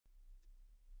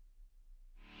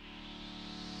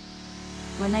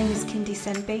My name is Kindy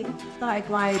Senbi. I started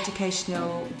my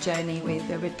educational journey with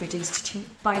the Redbridge Institute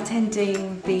by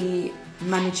attending the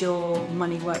Manage Your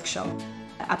Money workshop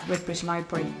at Redbridge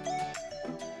Library.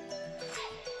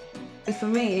 For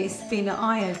me, it's been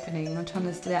eye-opening. I'm trying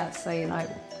to stay out saying,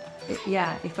 like,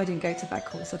 yeah, if I didn't go to that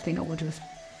course, I don't think I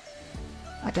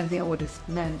would have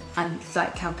known. And it's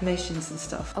like calculations and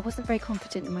stuff. I wasn't very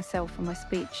confident in myself and my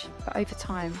speech, but over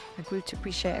time, I grew to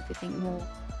appreciate everything more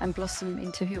and blossom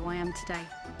into who I am today.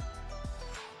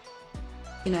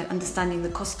 You know, understanding the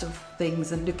cost of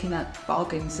things and looking at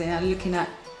bargains, looking at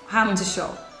how to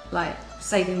shop, like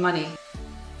saving money.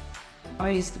 I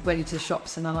used to go into the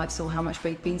shops and I saw how much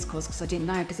baked beans cost because I didn't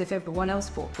know, because if everyone else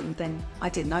bought them, then I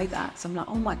didn't know that. So I'm like,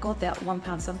 oh my God, they're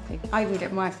 £1 something. I even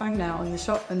get my phone out in the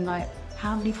shop and like,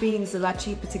 how many beans are that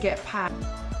cheaper to get a pack?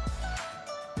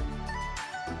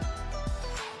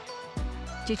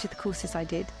 Due to the courses I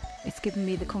did, it's given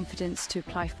me the confidence to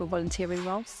apply for volunteering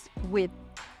roles with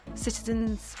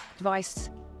Citizens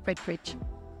Advice Redbridge.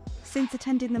 Since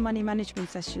attending the money management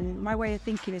session, my way of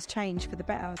thinking has changed for the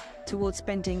better towards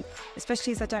spending,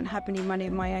 especially as I don't have any money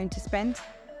of my own to spend.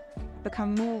 I've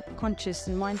become more conscious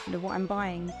and mindful of what I'm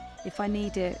buying. If I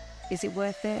need it, is it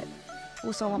worth it?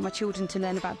 Also, I want my children to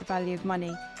learn about the value of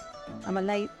money. And my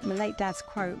late dad's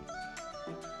quote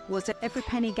was that every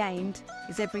penny gained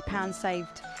is every pound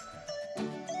saved.